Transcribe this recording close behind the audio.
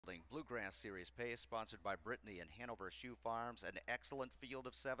Bluegrass Series pace, sponsored by Brittany and Hanover Shoe Farms. An excellent field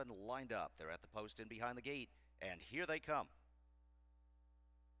of 7 lined up. They're at the post and behind the gate, and here they come.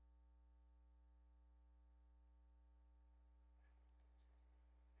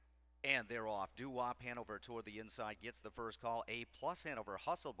 And they're off. Doo-Wop Hanover toward the inside gets the first call. A-plus Hanover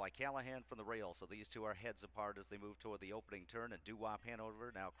hustled by Callahan from the rail. So these two are heads apart as they move toward the opening turn. And Doo-Wop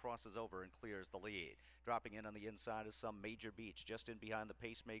Hanover now crosses over and clears the lead. Dropping in on the inside is Some Major Beach. Just in behind the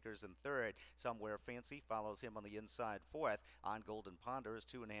pacemakers in third. Somewhere Fancy follows him on the inside fourth. On Golden Ponder is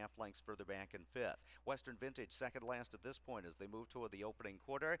 2.5 lengths further back in fifth. Western Vintage second last at this point as they move toward the opening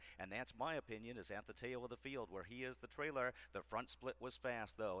quarter. And that's my opinion is at the tail of the field where he is the trailer. The front split was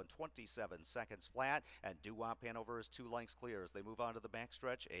fast though. And 27 seconds flat, and Doo-Wop Hanover is 2 lengths clear as they move on to the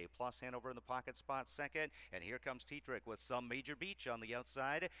backstretch. A-plus Hanover in the pocket spot second, and here comes Tetrick with Some Major Beach on the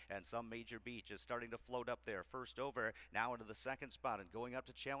outside, and Some Major Beach is starting to float up there. First over, now into the second spot, and going up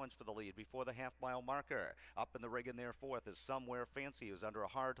to challenge for the lead before the half-mile marker. Up in the rig in there fourth is Somewhere Fancy, who's under a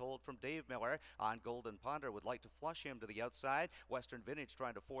hard hold from Dave Miller. On Golden Ponder would like to flush him to the outside. Western Vintage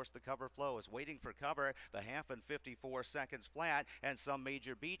trying to force the cover flow, is waiting for cover. The half in 54 seconds flat, and Some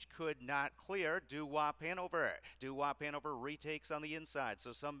Major Beach could not clear Doo-Wop Hanover. Doo-Wop Hanover retakes on the inside,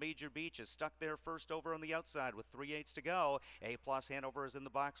 so Some Major Beach is stuck there first over on the outside with 3/8 to go. A-plus Hanover is in the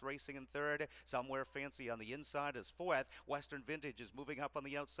box racing in third. Somewhere Fancy on the inside is fourth. Western Vintage is moving up on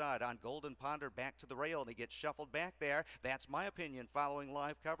the outside. On Golden Ponder back to the rail, and he gets shuffled back there. That's my opinion. Following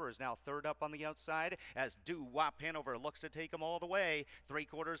live cover is now third up on the outside as Doo-Wop Hanover looks to take him all the way.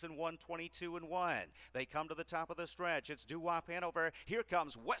 3/4 and 1, 22 and 1. They come to the top of the stretch. It's Doo-Wop Hanover. Here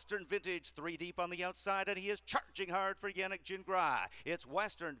comes Western Vintage 3 deep on the outside, and he is charging hard for Yannick Gingras. It's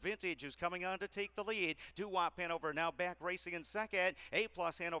Western Vintage who's coming on to take the lead. Doo-Wop Hanover now back racing in second.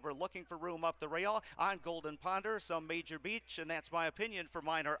 A-plus Hanover looking for room up the rail. On Golden Ponder, Some Major Beach, and that's my opinion for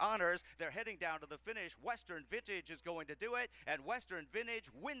minor honors. They're heading down to the finish. Western Vintage is going to do it, and Western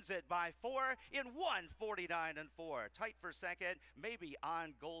Vintage wins it by 4 in 1:49 and 4. Tight for second, maybe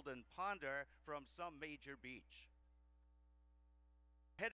On Golden Ponder from Some Major Beach.